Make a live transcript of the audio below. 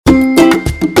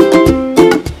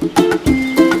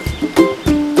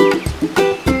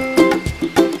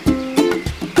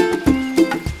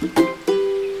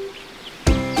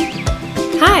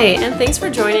Thanks for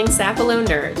joining Sapelo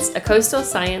Nerds, a coastal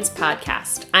science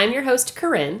podcast. I'm your host,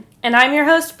 Corinne. And I'm your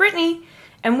host, Brittany.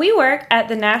 And we work at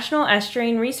the National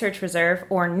Estuarine Research Reserve,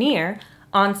 or NERRd,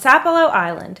 on Sapelo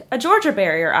Island, a Georgia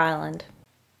barrier island.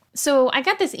 So I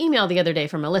got this email the other day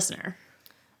from a listener.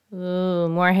 Ooh,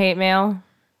 more hate mail?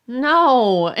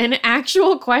 No, an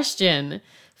actual question.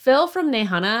 Phil from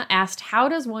Nehana asked, how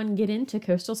does one get into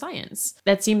coastal science?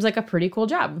 That seems like a pretty cool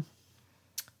job.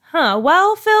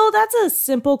 Well, Phil, that's a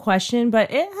simple question, but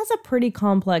it has a pretty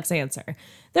complex answer.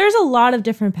 There's a lot of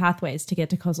different pathways to get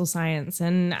to coastal science,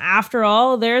 and after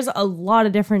all, there's a lot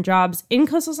of different jobs in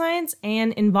coastal science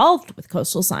and involved with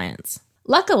coastal science.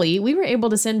 Luckily, we were able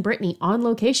to send Brittany on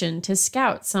location to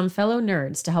scout some fellow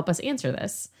nerds to help us answer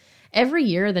this. Every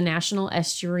year, the National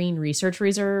Estuarine Research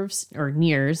Reserves, or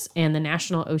NERRs, and the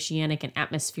National Oceanic and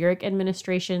Atmospheric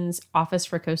Administration's Office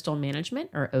for Coastal Management,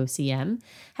 or OCM,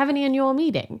 have an annual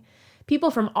meeting. People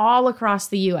from all across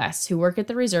the U.S. who work at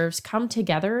the reserves come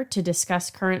together to discuss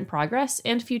current progress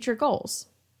and future goals.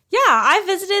 Yeah, I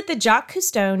visited the Jacques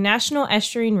Cousteau National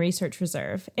Estuarine Research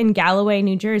Reserve in Galloway,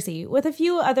 New Jersey, with a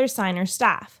few other signer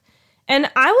staff. And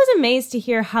I was amazed to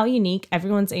hear how unique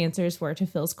everyone's answers were to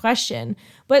Phil's question,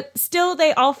 but still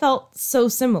they all felt so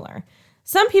similar.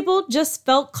 Some people just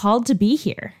felt called to be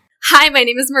here. Hi, my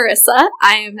name is Marissa.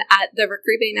 I am at the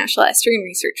Rookery Bay National Estuarine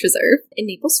Research Reserve in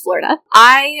Naples, Florida.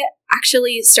 I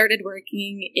actually started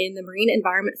working in the marine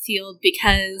environment field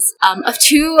because of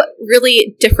two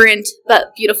really different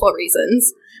but beautiful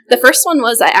reasons. The first one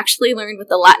was I actually learned what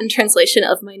the Latin translation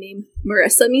of my name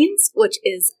Marissa means, which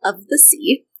is of the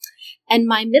sea. And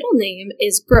my middle name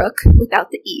is Brook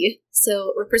without the E,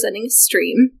 so representing a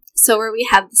stream. So where we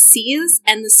have the seas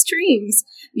and the streams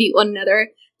meet one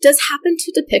another does happen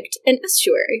to depict an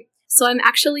estuary. So I'm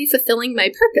actually fulfilling my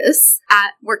purpose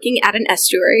at working at an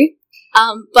estuary.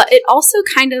 But it also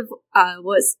kind of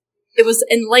was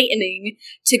enlightening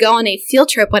to go on a field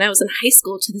trip when I was in high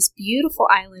school to this beautiful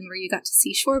island where you got to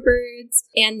see shorebirds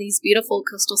and these beautiful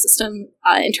coastal system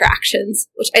interactions,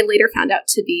 which I later found out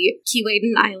to be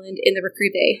Keewaydin Island in the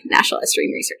Rookery Bay National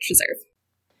Estuarine Research Reserve.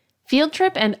 Field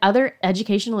trip and other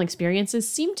educational experiences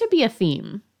seem to be a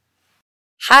theme.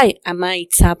 Hi, I'm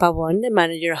Maitza Pavon, the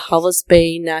manager of Halls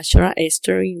Bay National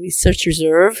Estuarine Research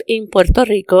Reserve in Puerto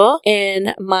Rico.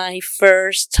 And my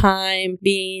first time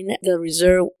being the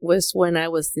reserve was when I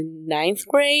was in 9th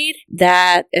grade.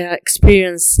 That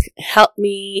experience helped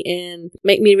me and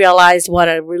made me realize what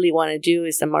I really want to do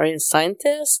as a marine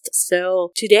scientist.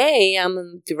 So today I'm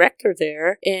a director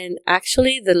there. And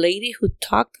actually the lady who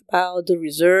talked about the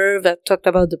reserve, that talked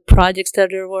about the projects that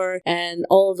there were and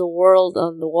all the world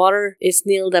on the water is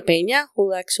Nilda Peña,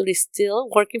 who actually is still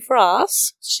working for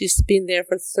us. She's been there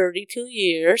for 32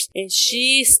 years, and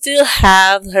she still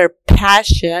has her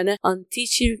passion on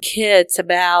teaching kids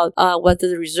about what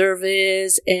the reserve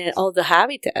is and all the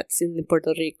habitats in the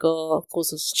Puerto Rico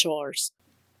coastal shores.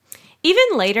 Even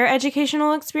later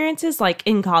educational experiences, like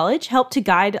in college, helped to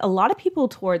guide a lot of people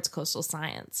towards coastal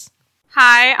science.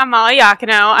 Hi, I'm Molly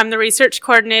Yakino. I'm the research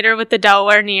coordinator with the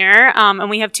Delaware NERRd, and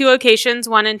we have two locations,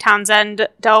 one in Townsend,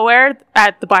 Delaware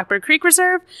at the Blackbird Creek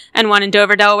Reserve, and one in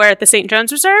Dover, Delaware at the St.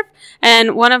 John's Reserve.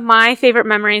 And one of my favorite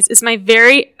memories is my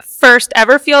very first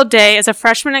ever field day as a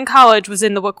freshman in college was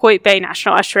in the Wacoit Bay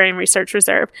National Estuarine Research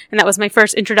Reserve, and that was my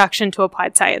first introduction to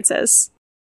applied sciences.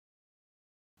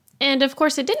 And of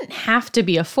course, it didn't have to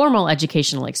be a formal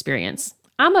educational experience.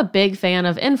 I'm a big fan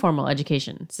of informal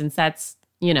education, since that's,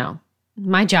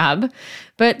 my job,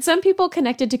 but some people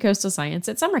connected to coastal science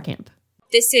at summer camp.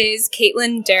 This is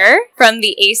Caitlin Durr from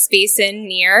the Ace Basin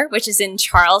NERRd, which is in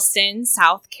Charleston,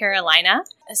 South Carolina.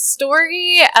 A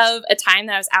story of a time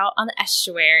that I was out on the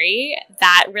estuary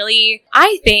that really,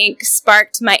 I think,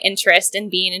 sparked my interest in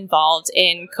being involved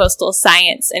in coastal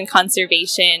science and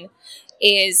conservation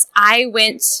is I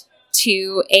went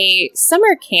to a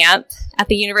summer camp at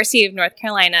the University of North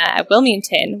Carolina at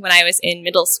Wilmington when I was in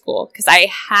middle school because I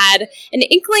had an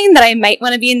inkling that I might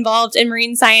want to be involved in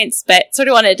marine science, but sort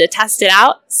of wanted to test it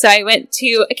out. So I went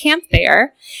to a camp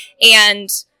there and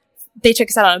they took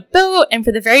us out on a boat. And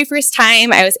for the very first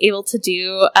time, I was able to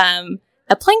do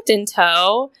a plankton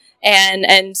tow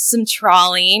and some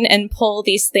trawling and pull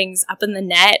these things up in the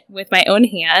net with my own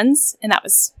hands. And that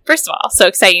was, first of all, so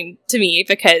exciting to me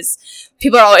because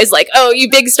people are always like, oh, you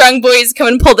big, strong boys, come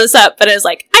and pull this up. But I was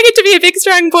like, I get to be a big,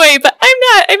 strong boy, but I'm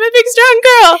not. I'm a big, strong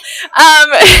girl.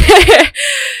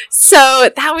 So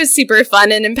that was super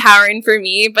fun and empowering for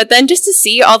me. But then just to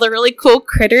see all the really cool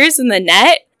critters in the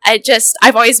net,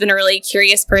 I've always been a really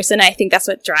curious person. I think that's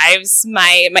what drives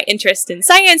my interest in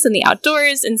science and the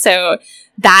outdoors. And so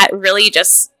that really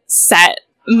just set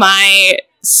my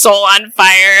soul on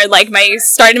fire. Like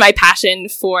started my passion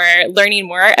for learning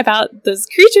more about those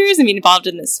creatures and being involved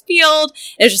in this field.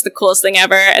 It was just the coolest thing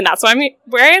ever. And that's why I'm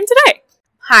where I am today.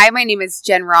 Hi, my name is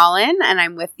Jen Rollin, and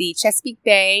I'm with the Chesapeake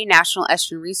Bay National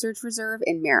Estuarine Research Reserve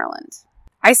in Maryland.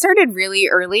 I started really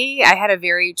early. I had a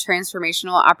very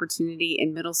transformational opportunity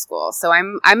in middle school. So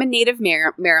I'm a native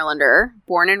Marylander,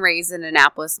 born and raised in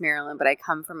Annapolis, Maryland, but I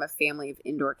come from a family of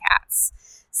indoor cats.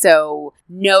 So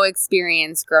no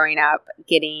experience growing up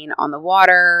getting on the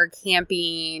water,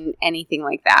 camping, anything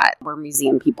like that. We're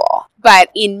museum people. But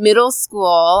in middle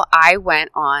school, I went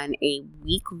on a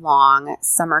week-long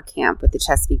summer camp with the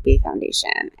Chesapeake Bay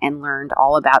Foundation and learned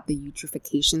all about the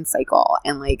eutrophication cycle.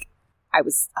 And I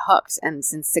was hooked. And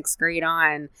since sixth grade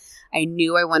on, I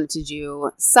knew I wanted to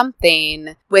do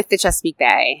something with the Chesapeake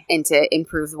Bay and to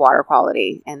improve the water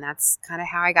quality. And that's kind of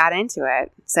how I got into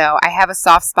it. So I have a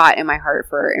soft spot in my heart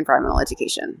for environmental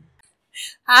education.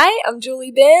 Hi, I'm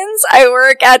Julie Binns. I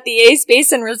work at the Ace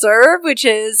Basin Reserve, which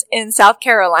is in South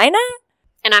Carolina.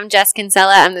 And I'm Jess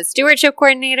Kinsella. I'm the stewardship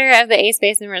coordinator of the Ace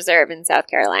Basin Reserve in South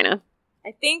Carolina.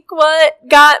 I think what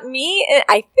got me into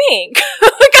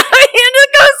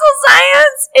coastal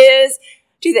science is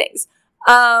two things.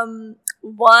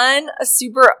 One, a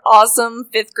super awesome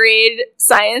 5th grade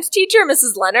science teacher,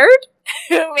 Mrs. Leonard,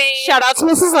 who made... Shout out to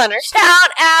Mrs. Leonard.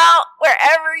 Shout out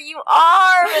wherever you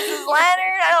are, Mrs.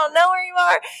 Leonard. I don't know where you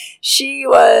are. She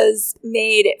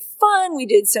made it fun. We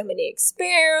did so many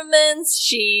experiments.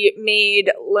 She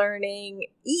made learning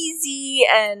easy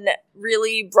and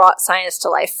really brought science to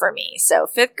life for me. So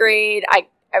 5th grade, I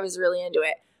was really into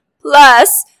it.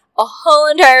 Plus, a whole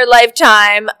entire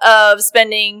lifetime of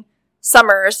spending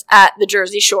summers at the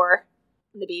Jersey Shore,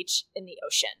 on the beach, in the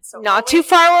ocean. So not too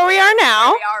far where we are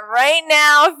now. We are right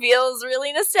now. Feels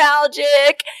really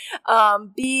nostalgic.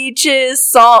 Beaches,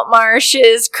 salt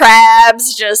marshes,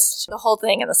 crabs, just the whole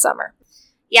thing in the summer.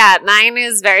 Yeah, mine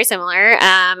is very similar.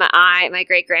 My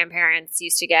great-grandparents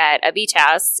used to get a beach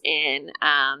house in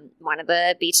one of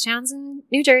the beach towns in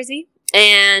New Jersey.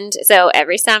 And so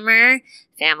every summer,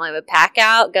 family would pack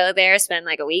out, go there, spend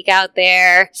a week out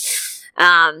there.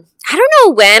 I don't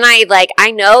know when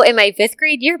I know in my 5th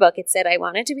grade yearbook it said I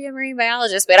wanted to be a marine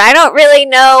biologist, but I don't really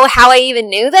know how I even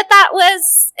knew that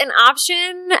was an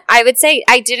option. I would say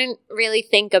I didn't really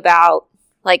think about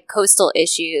coastal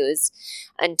issues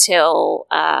until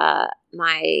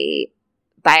my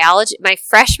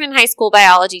freshman high school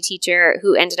biology teacher,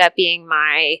 who ended up being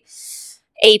my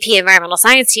AP environmental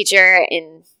science teacher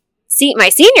in my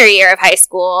senior year of high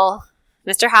school,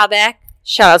 Mr. Halbeck.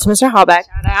 Shout out to Mr. Halbeck.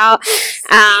 Shout out.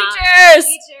 Teachers.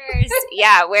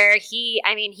 Yeah, where he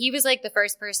was the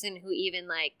first person who even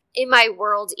in my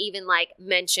world even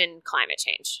mentioned climate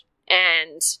change.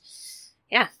 And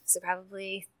yeah, so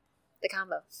probably the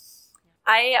combo.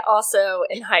 I also,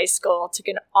 in high school, took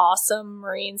an awesome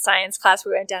marine science class.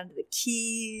 We went down to the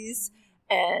Keys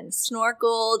and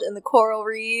snorkeled in the coral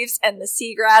reefs and the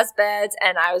seagrass beds,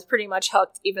 and I was pretty much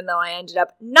hooked, even though I ended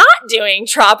up not doing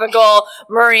tropical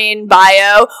marine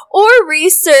bio or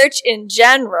research in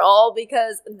general,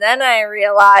 because then I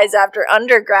realized after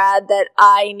undergrad that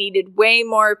I needed way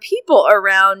more people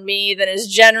around me than is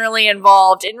generally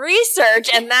involved in research,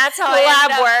 and that's how I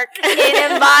ended up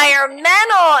in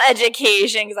environmental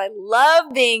education, because I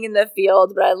love being in the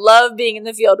field, but I love being in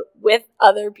the field with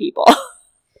other people.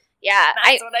 Yeah,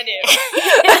 that's what I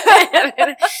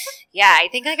do. Yeah, I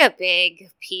think a big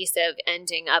piece of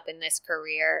ending up in this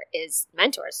career is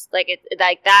mentors.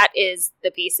 That is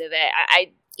the piece of it.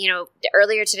 I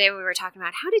earlier today when we were talking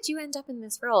about how did you end up in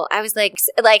this role, I was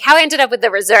how I ended up with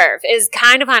the reserve is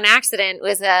kind of on accident.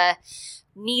 Was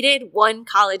needed 1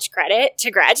 college credit to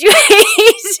graduate,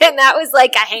 and that was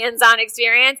a hands-on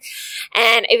experience.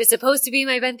 And it was supposed to be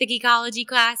my benthic ecology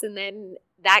class, and then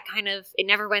that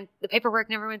the paperwork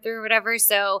never went through or whatever.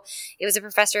 So it was a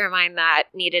professor of mine that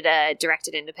needed a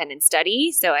directed independent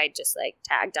study. So I just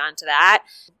tagged on to that.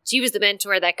 She was the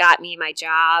mentor that got me my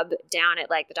job down at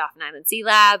the Dauphin Island Sea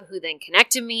Lab, who then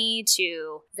connected me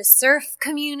to the surf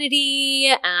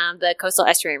community, the Coastal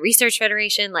Estuarine Research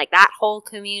Federation, that whole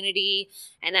community.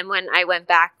 And then when I went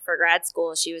back for grad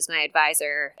school, she was my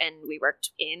advisor and we worked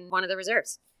in one of the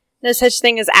reserves. No such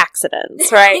thing as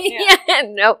accidents, right? Yeah.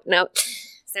 Nope.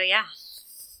 So, yeah.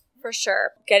 For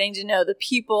sure. Getting to know the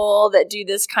people that do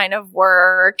this kind of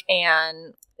work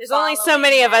and There's only so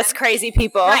many of us crazy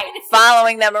people. Right.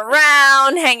 Following them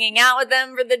around, hanging out with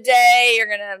them for the day.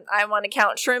 I want to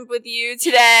count shrimp with you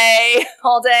today,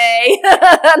 all day.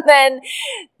 And then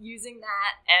using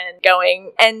that and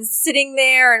going and sitting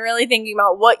there and really thinking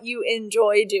about what you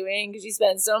enjoy doing because you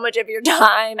spend so much of your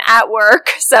time at work.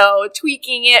 So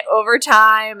tweaking it over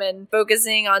time and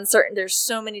focusing on there's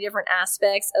so many different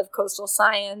aspects of coastal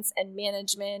science and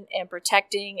management and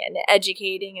protecting and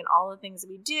educating and all the things that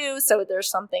we do. So there's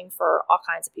something for all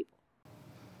kinds of people.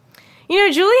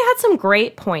 Julie had some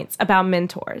great points about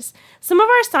mentors. Some of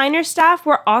our signer staff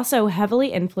were also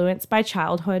heavily influenced by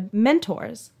childhood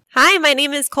mentors. Hi, my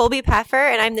name is Colby Pfeffer,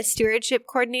 and I'm the stewardship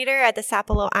coordinator at the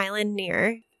Sapelo Island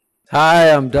NERRd. Hi,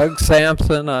 I'm Doug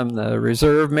Sampson. I'm the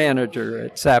reserve manager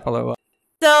at Sapelo.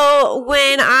 So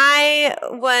when I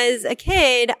was a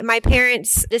kid, my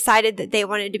parents decided that they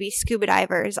wanted to be scuba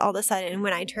divers all of a sudden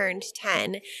when I turned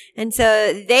 10. And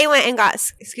so they went and got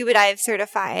scuba dive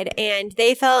certified, and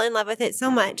they fell in love with it so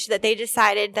much that they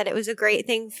decided that it was a great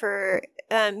thing for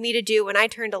me to do when I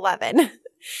turned 11.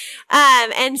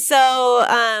 And so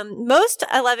most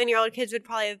 11-year-old kids would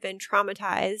probably have been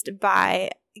traumatized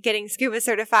by getting scuba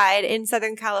certified in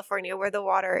Southern California, where the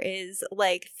water is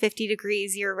like 50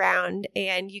 degrees year round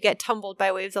and you get tumbled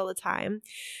by waves all the time.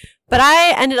 But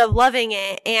I ended up loving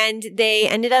it, and they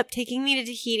ended up taking me to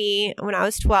Tahiti when I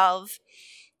was 12.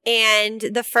 And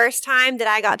the first time that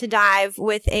I got to dive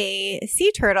with a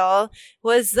sea turtle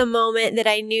was the moment that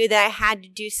I knew that I had to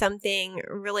do something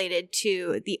related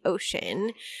to the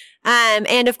ocean.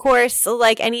 And of course,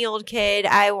 like any old kid,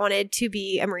 I wanted to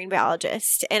be a marine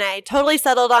biologist, and I totally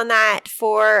settled on that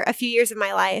for a few years of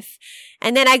my life.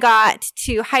 And then I got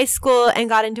to high school and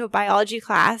got into a biology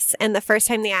class. And the first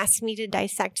time they asked me to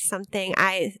dissect something,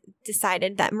 I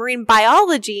decided that marine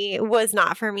biology was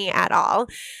not for me at all.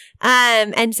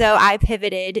 And so I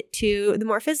pivoted to the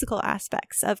more physical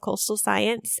aspects of coastal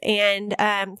science and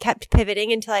kept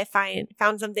pivoting until I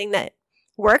found something that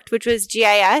worked, which was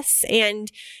GIS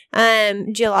and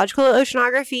geological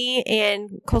oceanography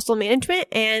and coastal management.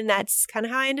 And that's kind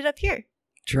of how I ended up here.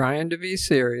 Trying to be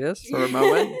serious for a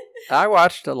moment. I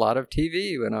watched a lot of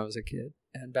TV when I was a kid.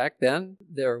 And back then,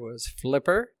 there was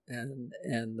Flipper and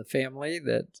the family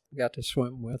that got to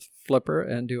swim with Flipper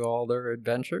and do all their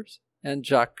adventures. And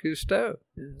Jacques Cousteau.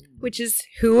 Which is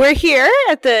who we're here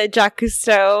at the Jacques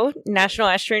Cousteau National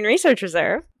Estuarine Research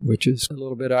Reserve. Which is a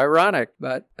little bit ironic,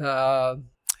 but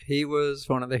he was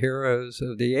one of the heroes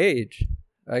of the age.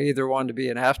 I either wanted to be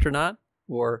an astronaut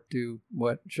or do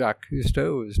what Jacques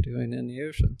Cousteau was doing in the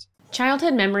oceans.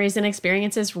 Childhood memories and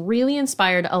experiences really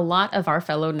inspired a lot of our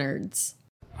fellow nerds.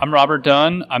 I'm Robert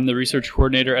Dunn. I'm the research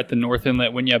coordinator at the North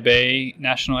Inlet Winyah Bay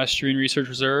National Estuarine Research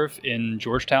Reserve in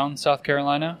Georgetown, South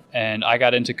Carolina. And I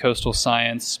got into coastal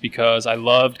science because I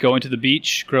loved going to the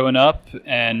beach growing up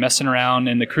and messing around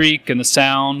in the creek and the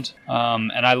sound.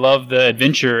 And I love the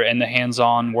adventure and the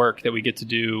hands-on work that we get to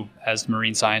do as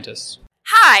marine scientists.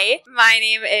 Hi, my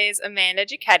name is Amanda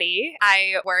Giacchetti.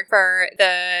 I work for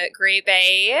the Great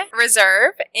Bay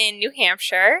Reserve in New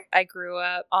Hampshire. I grew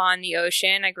up on the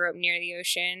ocean. I grew up near the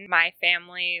ocean. My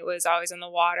family was always on the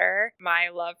water. My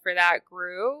love for that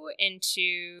grew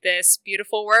into this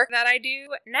beautiful work that I do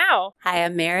now. Hi,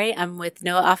 I'm Mary. I'm with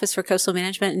NOAA Office for Coastal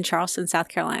Management in Charleston, South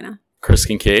Carolina. Chris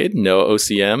Kincaid, NOAA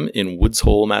OCM in Woods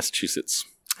Hole, Massachusetts.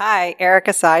 Hi,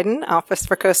 Erica Seiden, Office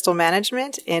for Coastal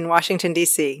Management in Washington,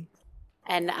 D.C.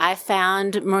 And I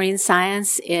found marine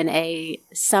science in a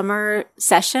summer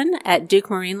session at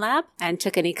Duke Marine Lab and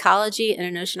took an ecology and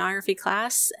an oceanography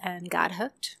class and got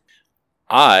hooked.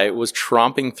 I was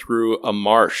tromping through a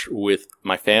marsh with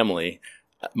my family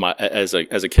as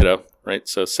a kiddo, right?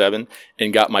 So 7,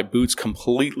 and got my boots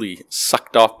completely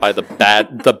sucked off by the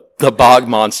bog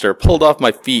monster, pulled off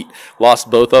my feet, lost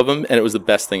both of them, and it was the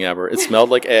best thing ever. It smelled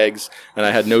like eggs, and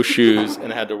I had no shoes,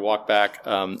 and I had to walk back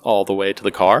all the way to the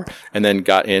car, and then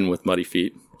got in with muddy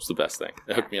feet. It was the best thing.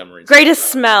 It hooked me on marine Greatest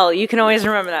smell. You can always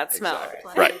remember that smell.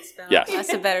 Exactly. Right. Yes.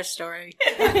 That's a better story.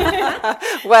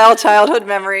 Well, childhood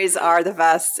memories are the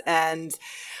best, and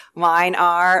mine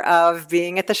are of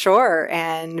being at the shore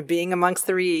and being amongst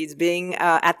the reeds, being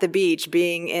at the beach,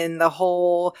 being in the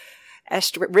whole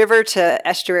river to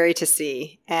estuary to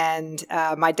sea. And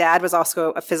my dad was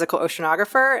also a physical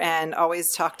oceanographer and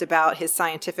always talked about his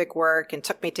scientific work and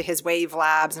took me to his wave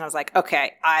labs. And I was like,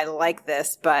 okay, I like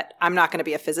this, but I'm not going to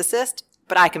be a physicist.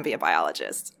 but I can be a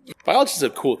biologist. Biology is a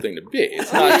cool thing to be.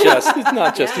 It's not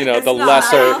just the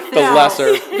lesser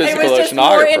physical it was just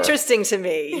oceanographer. more interesting to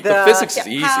me. The physics is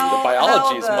easy. The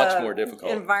biology is much more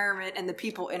difficult. Environment and the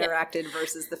people interacted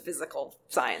versus the physical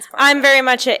science part. I'm very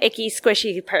much an icky,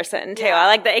 squishy person, too. I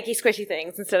like the icky, squishy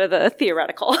things instead of the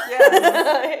theoretical.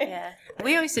 Yeah.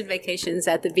 We always did vacations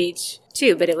at the beach,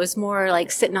 too, but it was more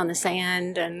like sitting on the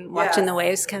sand and watching the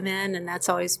waves come in, and that's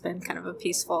always been kind of a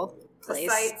peaceful place the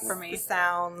sights, for me. The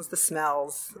sounds, the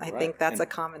smells. I think that's a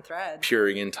common thread.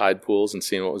 Peering in tide pools and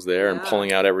seeing what was there and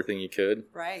pulling out everything you could.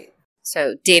 Right.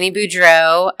 So Danny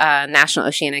Boudreau, National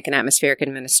Oceanic and Atmospheric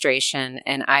Administration,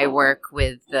 and I work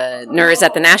with the NERRd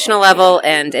at the national level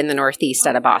and in the Northeast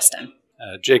out of Boston.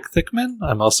 Jake Thickman.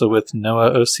 I'm also with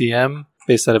NOAA OCM,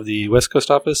 based out of the West Coast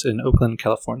office in Oakland,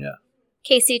 California.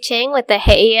 Casey Ching with the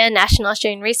Heiea National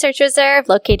Ocean Research Reserve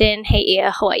located in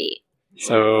Heiea, Hawaii.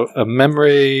 So a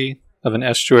memory of an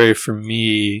estuary for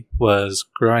me was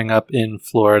growing up in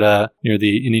Florida near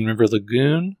the Indian River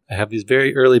Lagoon. I have these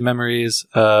very early memories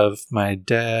of my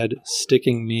dad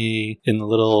sticking me in the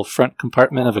little front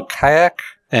compartment of a kayak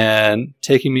and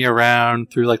taking me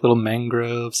around through like little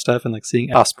mangrove stuff and like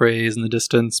seeing ospreys in the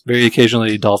distance. Very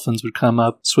occasionally dolphins would come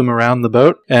up, swim around the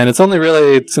boat. And it's only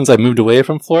really since I moved away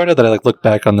from Florida that I like look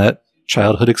back on that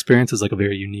childhood experience as like a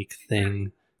very unique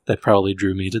thing that probably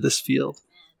drew me to this field.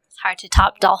 It's hard to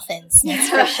top dolphins, that's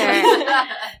for sure.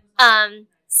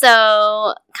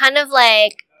 So kind of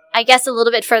like, I guess a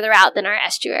little bit further out than our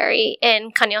estuary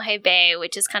in Kaneohe Bay,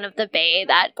 which is kind of the bay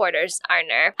that borders our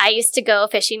NERRd. I used to go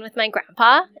fishing with my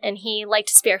grandpa, and he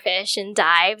liked to spearfish and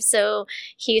dive, so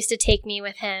he used to take me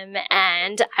with him,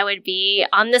 and I would be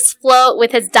on this float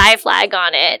with his dive flag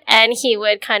on it, and he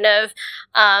would kind of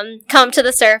come to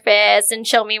the surface and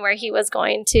show me where he was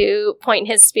going to point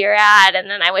his spear at, and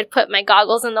then I would put my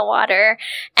goggles in the water,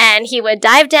 and he would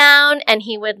dive down, and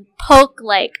he would poke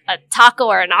like a taco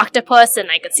or an octopus,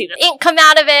 and I could see the ink come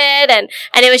out of it, and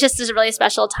it was just a really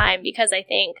special time because I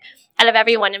think out of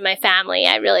everyone in my family,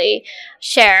 I really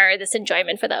share this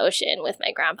enjoyment for the ocean with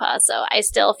my grandpa. So I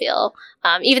still feel,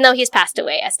 even though he's passed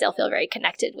away, I still feel very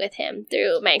connected with him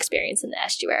through my experience in the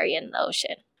estuary and the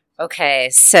ocean. Okay,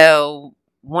 so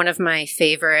one of my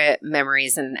favorite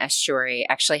memories in the estuary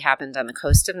actually happened on the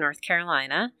coast of North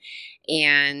Carolina,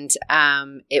 and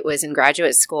it was in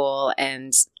graduate school,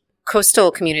 and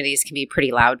coastal communities can be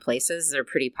pretty loud places. They're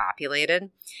pretty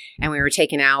populated. And we were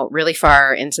taken out really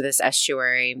far into this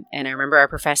estuary. And I remember our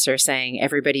professor saying,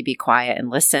 everybody be quiet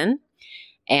and listen.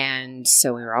 And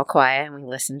so we were all quiet and we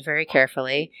listened very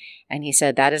carefully. And he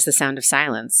said, that is the sound of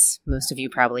silence. Most of you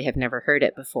probably have never heard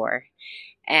it before.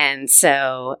 And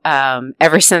so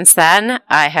ever since then,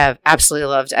 I have absolutely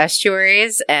loved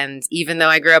estuaries. And even though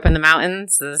I grew up in the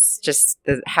mountains,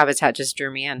 the habitat just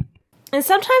drew me in. And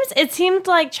sometimes it seemed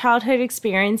like childhood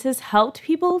experiences helped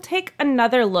people take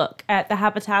another look at the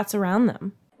habitats around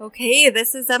them. Okay,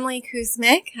 this is Emily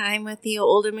Kuzmick. I'm with the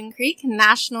Oldham Creek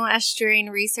National Estuarine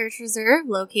Research Reserve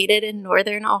located in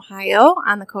northern Ohio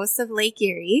on the coast of Lake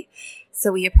Erie.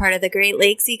 So we are part of the Great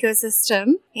Lakes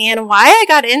ecosystem. And why I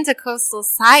got into coastal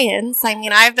science, I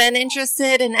mean, I've been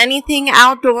interested in anything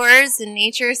outdoors and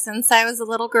nature since I was a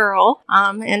little girl.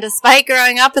 And despite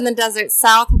growing up in the desert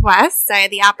Southwest, I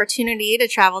had the opportunity to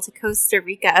travel to Costa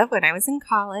Rica when I was in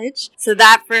college. So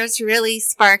that first really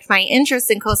sparked my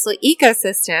interest in coastal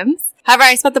ecosystems. However,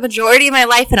 I spent the majority of my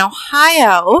life in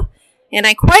Ohio, and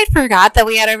I quite forgot that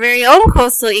we had our very own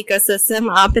coastal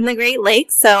ecosystem up in the Great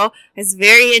Lakes, so I was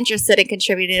very interested in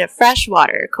contributing to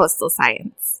freshwater coastal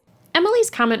science. Emily's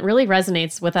comment really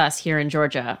resonates with us here in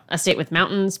Georgia, a state with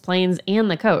mountains, plains,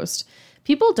 and the coast.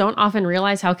 People don't often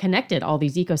realize how connected all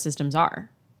these ecosystems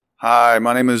are. Hi,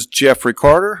 my name is Jeffrey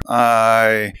Carter.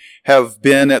 I have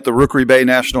been at the Rookery Bay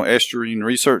National Estuarine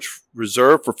Research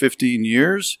Reserve for 15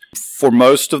 years. For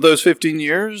most of those 15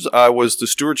 years, I was the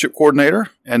stewardship coordinator,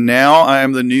 and now I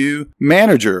am the new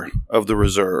manager of the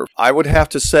reserve. I would have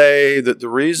to say that the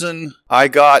reason I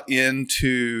got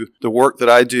into the work that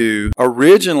I do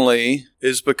originally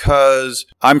is because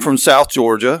I'm from South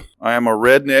Georgia. I am a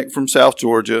redneck from South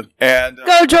Georgia. And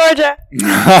Go Georgia!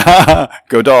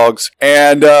 Go Dogs.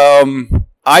 And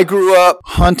I grew up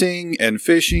hunting and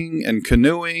fishing and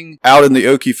canoeing out in the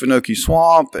Okefenokee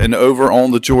Swamp and over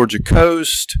on the Georgia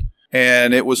coast.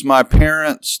 And it was my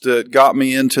parents that got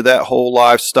me into that whole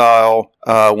lifestyle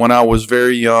when I was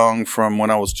very young, from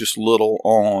when I was just little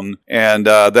on. And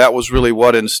that was really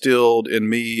what instilled in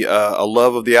me a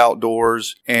love of the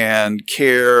outdoors and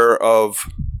care of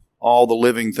all the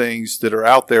living things that are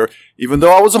out there. Even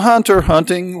though I was a hunter,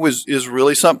 hunting is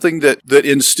really something that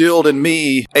instilled in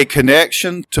me a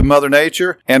connection to Mother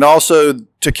Nature and also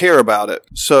to care about it.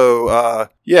 So,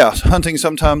 hunting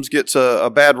sometimes gets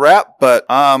a bad rap, but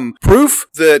I'm proof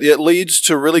that it leads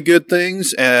to really good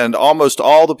things. And almost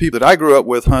all the people that I grew up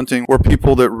with hunting were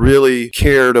people that really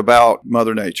cared about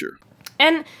Mother Nature.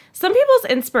 And some people's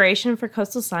inspiration for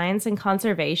coastal science and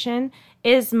conservation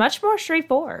is much more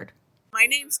straightforward. My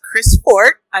name's Chris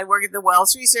Fort. I work at the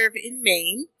Wells Reserve in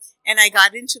Maine, and I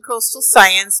got into coastal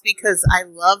science because I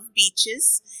love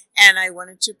beaches and I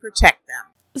wanted to protect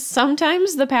them.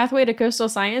 Sometimes the pathway to coastal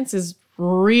science is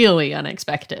really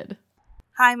unexpected.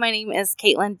 Hi, my name is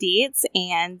Caitlin Dietz,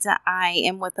 and I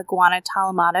am with the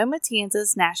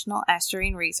Guantanamo-Matanzas National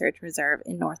Estuarine Research Reserve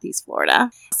in Northeast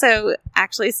Florida. So,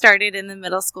 actually started in the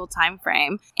middle school time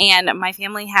frame, and my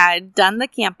family had done the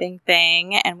camping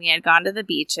thing, and we had gone to the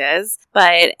beaches,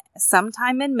 but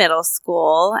sometime in middle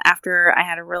school, after I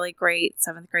had a really great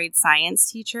 7th grade science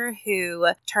teacher who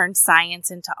turned science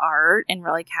into art and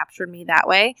really captured me that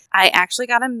way, I actually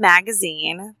got a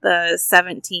magazine, the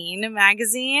 17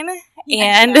 magazine,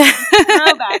 and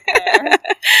back there.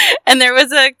 And there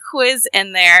was a quiz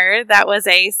in there that was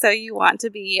a "So you want to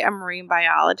be a marine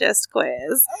biologist"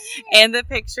 quiz. And the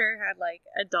picture had like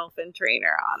a dolphin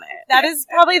trainer on it. That is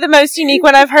probably the most unique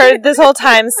one I've heard this whole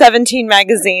time. 17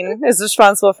 magazine is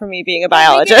responsible for me being a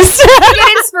biologist. You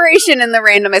get inspiration in the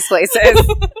randomest places.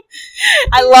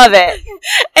 I love it.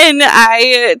 And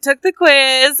I took the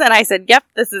quiz and I said, yep,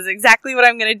 this is exactly what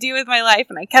I'm going to do with my life.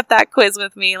 And I kept that quiz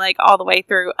with me like all the way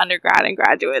through undergrad and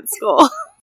graduate school.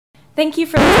 Thank you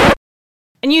for listening.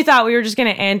 And you thought we were just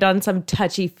going to end on some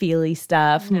touchy-feely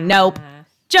stuff. Nope.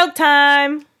 Joke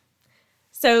time.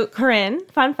 So, Corinne,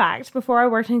 fun fact, before I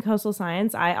worked in coastal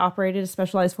science, I operated a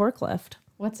specialized forklift.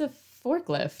 What's a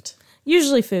forklift?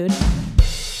 Usually food.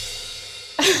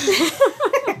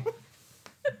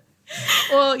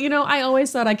 Well, I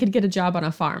always thought I could get a job on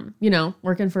a farm,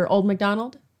 working for Old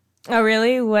MacDonald. Oh,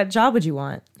 really? What job would you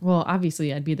want? Well,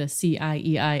 obviously, I'd be the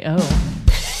CIEIO.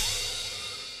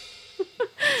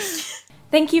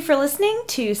 Thank you for listening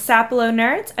to Sapelo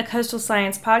Nerds, a coastal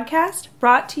science podcast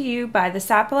brought to you by the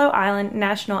Sapelo Island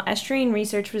National Estuarine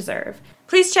Research Reserve.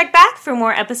 Please check back for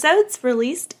more episodes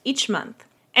released each month.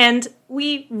 And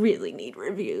we really need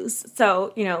reviews,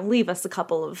 so, leave us a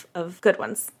couple of good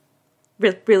ones.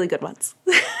 Really good ones.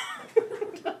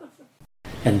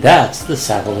 And that's the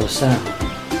Sapelo Sound.